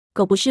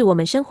狗不是我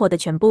们生活的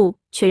全部，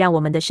却让我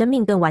们的生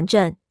命更完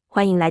整。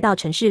欢迎来到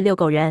城市遛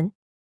狗人。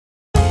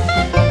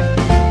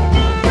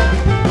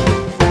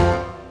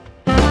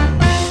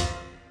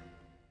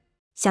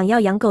想要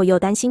养狗又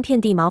担心遍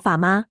地毛发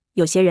吗？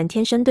有些人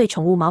天生对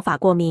宠物毛发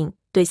过敏，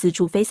对四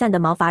处飞散的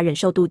毛发忍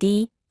受度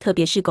低，特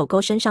别是狗狗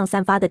身上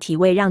散发的体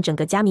味让整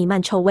个家弥漫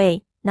臭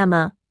味。那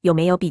么，有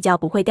没有比较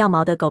不会掉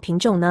毛的狗品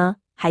种呢？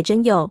还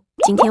真有。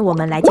今天我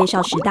们来介绍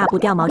10大不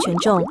掉毛犬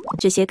种，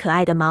这些可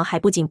爱的毛还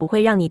不仅不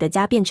会让你的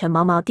家变成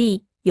毛毛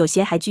地，有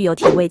些还具有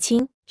体味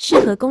轻、适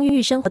合公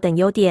寓生活等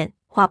优点。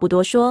话不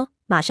多说，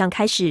马上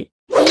开始。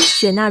1.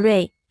 雪纳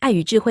瑞，爱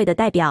与智慧的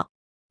代表。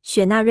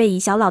雪纳瑞以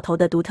小老头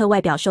的独特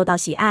外表受到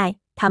喜爱，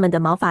它们的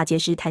毛发结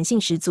实弹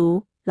性十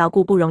足，牢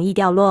固不容易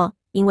掉落。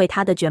因为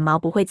它的卷毛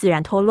不会自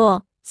然脱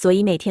落，所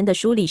以每天的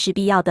梳理是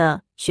必要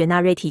的。雪纳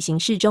瑞体型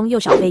适中又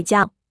少吠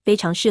叫，非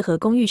常适合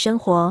公寓生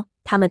活。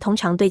它们通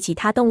常对其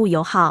他动物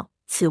友好。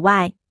此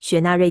外，雪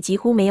纳瑞几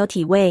乎没有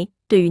体味，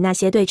对于那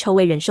些对臭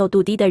味忍受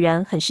度低的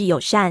人很是友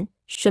善。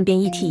顺便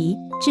一提，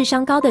智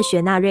商高的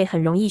雪纳瑞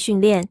很容易训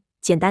练，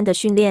简单的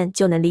训练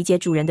就能理解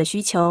主人的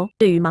需求。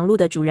对于忙碌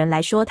的主人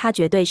来说，它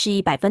绝对是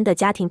100分的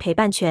家庭陪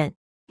伴犬。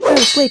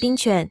2. 贵宾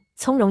犬，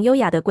从容优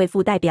雅的贵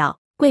妇代表。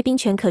贵宾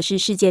犬可是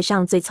世界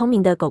上最聪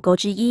明的狗狗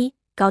之一，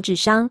高智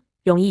商，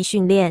容易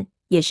训练，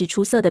也是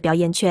出色的表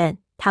演犬。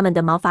它们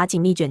的毛发紧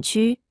密卷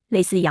曲，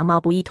类似羊毛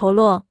不易脱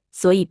落，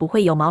所以不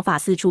会有毛发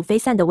四处飞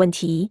散的问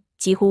题。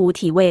几乎无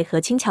体味和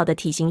轻巧的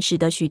体型，使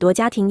得许多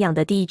家庭养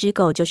的第一只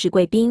狗就是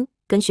贵宾。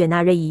跟雪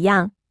纳瑞一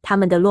样，它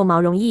们的落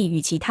毛容易与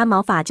其他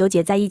毛发纠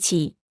结在一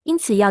起，因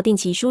此要定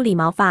期梳理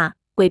毛发。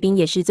贵宾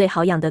也是最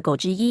好养的狗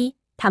之一，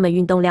它们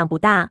运动量不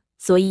大，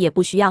所以也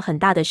不需要很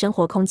大的生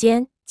活空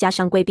间。加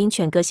上贵宾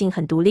犬个性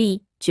很独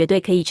立，绝对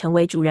可以成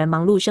为主人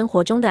忙碌生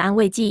活中的安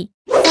慰剂。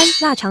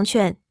3. 腊肠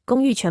犬，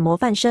公寓犬模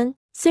范生。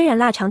虽然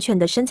腊肠犬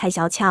的身材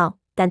小巧，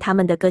但它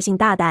们的个性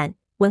大胆、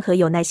温和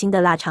有耐心的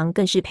腊肠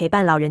更是陪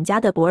伴老人家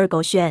的不二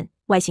狗选。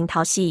外形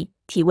讨喜、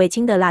体味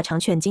轻的腊肠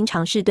犬经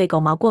常是对狗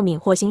毛过敏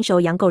或新手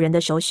养狗人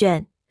的首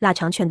选。腊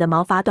肠犬的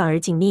毛发短而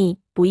紧密，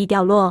不易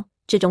掉落，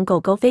这种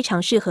狗狗非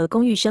常适合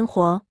公寓生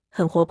活，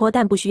很活泼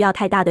但不需要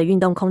太大的运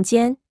动空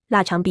间。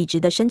腊肠笔直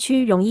的身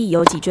躯容易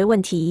有脊椎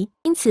问题，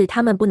因此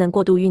它们不能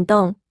过度运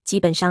动，基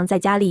本上在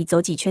家里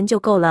走几圈就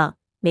够了。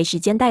没时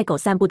间带狗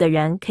散步的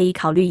人可以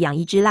考虑养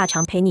一只腊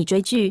肠陪你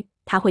追剧，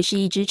它会是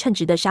一只称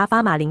职的沙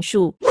发马铃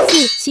薯。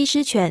4. 西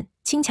施犬，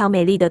轻巧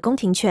美丽的宫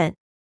廷犬。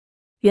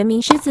原名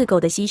狮子狗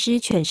的西施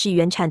犬是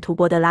原产吐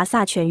蕃的拉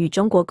萨犬与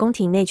中国宫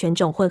廷内犬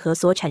种混合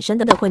所产生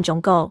的混种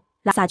狗。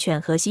拉萨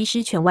犬和西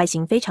施犬外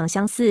形非常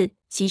相似，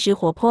西施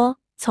活泼、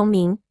聪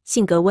明，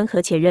性格温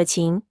和且热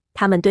情。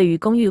它们对于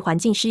公寓环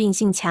境适应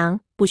性强，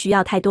不需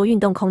要太多运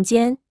动空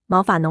间，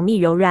毛发浓密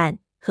柔软，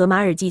和马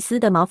尔济斯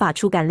的毛发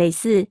触感类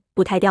似，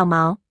不太掉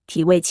毛，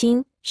体味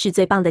轻，是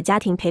最棒的家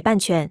庭陪伴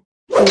犬。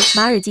5.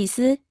 马尔济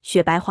斯，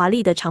雪白华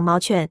丽的长毛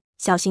犬。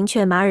小型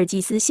犬马尔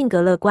济斯性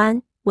格乐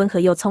观，温和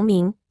又聪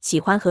明，喜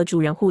欢和主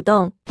人互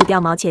动，不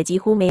掉毛且几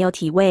乎没有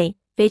体味，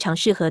非常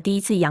适合第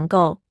一次养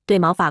狗、对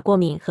毛发过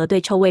敏和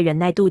对臭味忍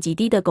耐度极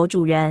低的狗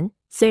主人。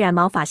虽然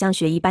毛发像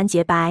雪一般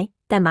洁白，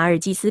但马尔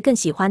济斯更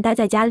喜欢待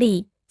在家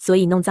里，所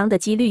以弄脏的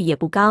几率也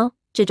不高。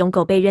这种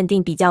狗被认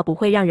定比较不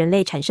会让人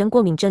类产生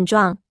过敏症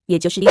状，也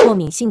就是低过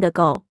敏性的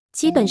狗。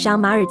基本上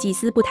马尔济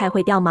斯不太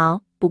会掉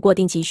毛，不过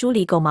定期梳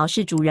理狗毛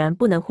是主人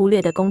不能忽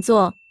略的工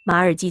作。马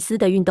尔济斯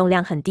的运动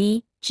量很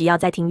低，只要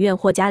在庭院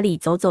或家里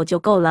走走就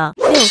够了。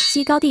6.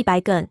 西高地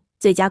白梗，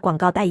最佳广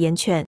告代言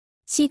犬。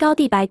西高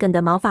地白梗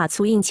的毛发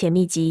粗硬且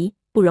密集，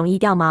不容易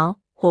掉毛，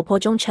活泼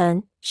忠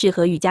诚，适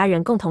合与家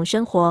人共同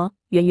生活。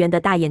圆圆的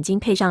大眼睛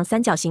配上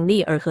三角形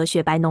立耳和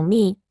雪白浓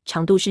密、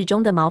长度适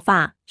中的毛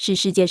发，是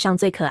世界上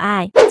最可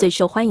爱、最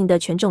受欢迎的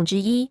犬种之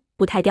一。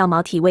不太掉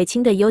毛、体味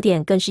轻的优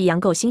点更是养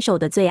狗新手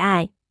的最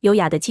爱。优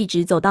雅的气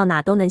质走到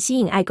哪都能吸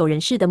引爱狗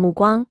人士的目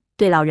光。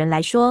对老人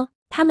来说，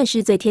它们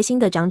是最贴心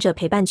的长者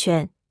陪伴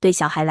犬；对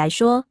小孩来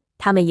说，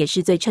它们也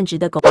是最称职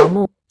的狗保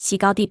姆。西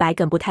高地白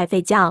梗不太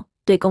吠叫，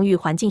对公寓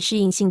环境适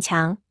应性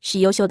强，是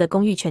优秀的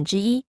公寓犬之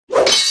一。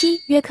7.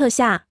 约克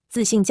夏，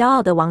自信骄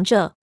傲的王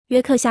者。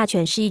约克夏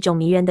犬是一种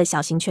迷人的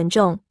小型犬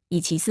种，以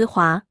其丝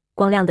滑、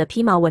光亮的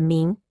披毛闻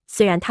名。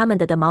虽然它们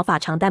的毛发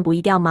长但不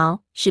易掉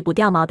毛，是不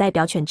掉毛代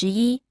表犬之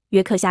一。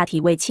约克夏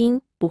体味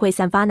轻，不会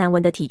散发难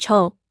闻的体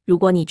臭。如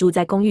果你住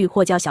在公寓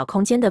或较小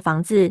空间的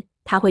房子，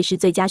它会是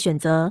最佳选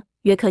择。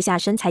约克夏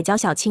身材娇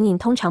小轻盈，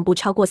通常不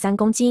超过3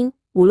公斤，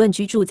无论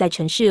居住在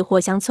城市或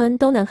乡村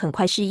都能很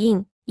快适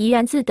应，怡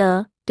然自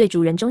得，对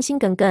主人忠心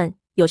耿耿，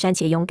友善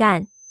且勇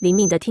敢。灵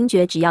敏的听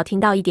觉，只要听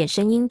到一点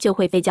声音就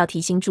会吠叫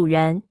提醒主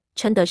人，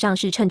称得上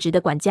是称职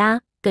的管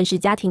家，更是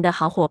家庭的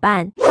好伙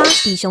伴。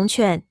8. 比熊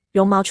犬，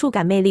绒毛触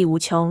感魅力无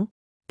穷。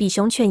比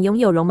熊犬拥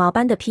有绒毛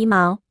般的披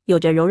毛，有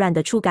着柔软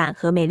的触感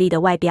和美丽的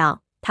外表。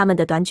它们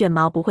的短卷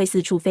毛不会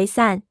四处飞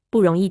散，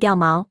不容易掉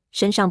毛，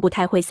身上不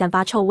太会散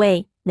发臭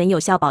味，能有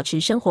效保持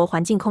生活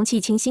环境空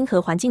气清新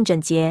和环境整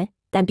洁，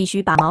但必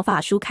须把毛发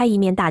梳开以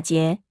免打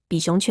结。比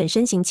熊犬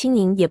身形轻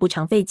盈，也不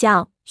常吠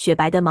叫，雪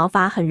白的毛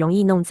发很容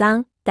易弄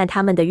脏，但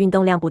它们的运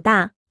动量不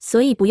大，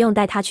所以不用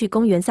带它去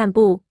公园散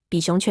步。比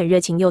熊犬热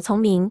情又聪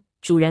明，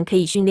主人可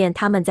以训练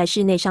它们在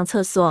室内上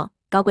厕所。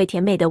高贵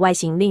甜美的外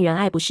形令人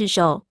爱不释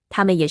手，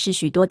它们也是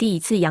许多第一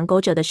次养狗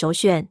者的首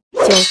选。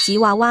9. 吉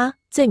娃娃，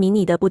最迷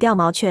你的不掉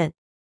毛犬。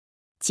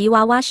吉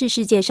娃娃是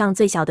世界上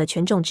最小的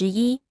犬种之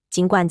一，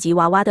尽管吉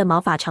娃娃的毛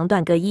发长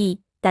短各异，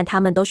但它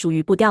们都属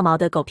于不掉毛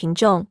的狗品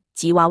种。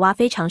吉娃娃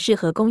非常适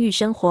合公寓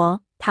生活，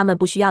它们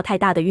不需要太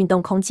大的运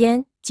动空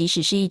间，即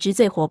使是一只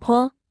最活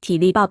泼、体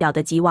力爆表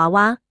的吉娃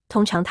娃，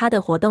通常它的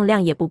活动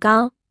量也不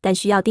高，但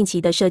需要定期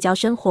的社交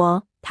生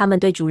活。它们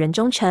对主人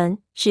忠诚，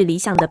是理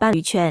想的伴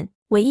侣犬。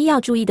唯一要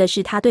注意的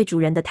是它对主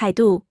人的态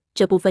度，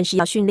这部分是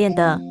要训练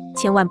的，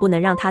千万不能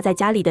让它在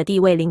家里的地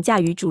位凌驾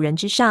于主人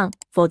之上，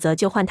否则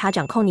就换它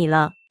掌控你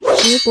了。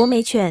10. 博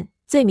美犬，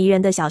最迷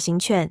人的小型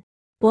犬。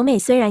博美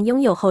虽然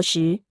拥有厚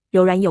实、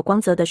柔软有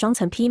光泽的双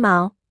层披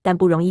毛，但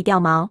不容易掉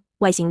毛。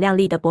外形亮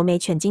丽的博美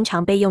犬经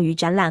常被用于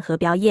展览和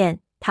表演，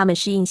它们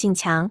适应性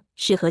强，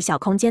适合小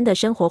空间的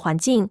生活环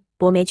境。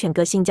博美犬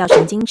个性较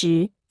神经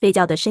质，吠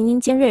叫的声音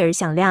尖锐而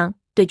响亮，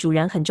对主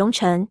人很忠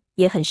诚，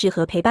也很适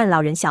合陪伴老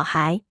人小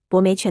孩。博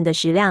美犬的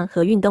食量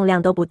和运动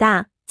量都不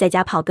大，在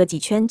家跑个几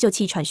圈就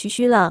气喘吁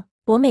吁了。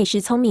博美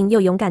是聪明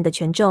又勇敢的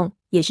犬种，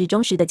也是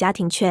忠实的家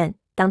庭犬。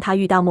当它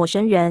遇到陌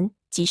生人，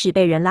即使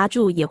被人拉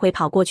住，也会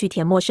跑过去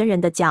舔陌生人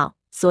的脚，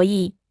所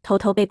以偷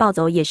偷被抱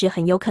走也是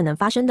很有可能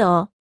发生的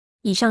哦。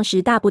以上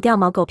10大不掉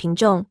毛狗品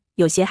种，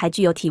有些还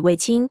具有体味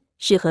轻，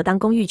适合当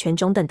公寓犬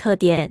种等特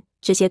点。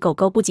这些狗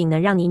狗不仅能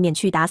让你免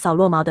去打扫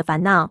落毛的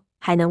烦恼，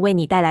还能为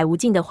你带来无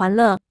尽的欢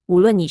乐。无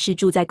论你是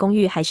住在公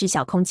寓还是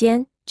小空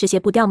间，这些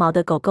不掉毛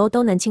的狗狗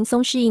都能轻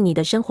松适应你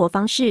的生活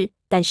方式。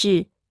但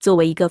是，作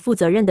为一个负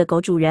责任的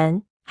狗主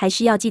人，还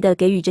是要记得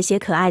给予这些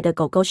可爱的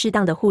狗狗适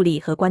当的护理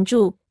和关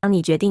注。当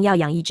你决定要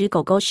养一只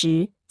狗狗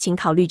时，请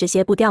考虑这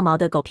些不掉毛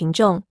的狗品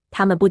种，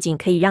它们不仅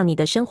可以让你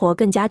的生活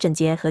更加整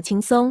洁和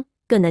轻松，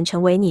更能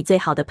成为你最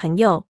好的朋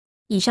友。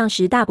以上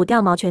10大不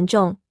掉毛犬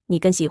种，你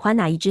更喜欢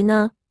哪一只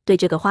呢？对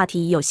这个话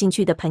题有兴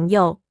趣的朋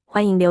友，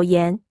欢迎留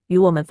言与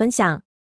我们分享。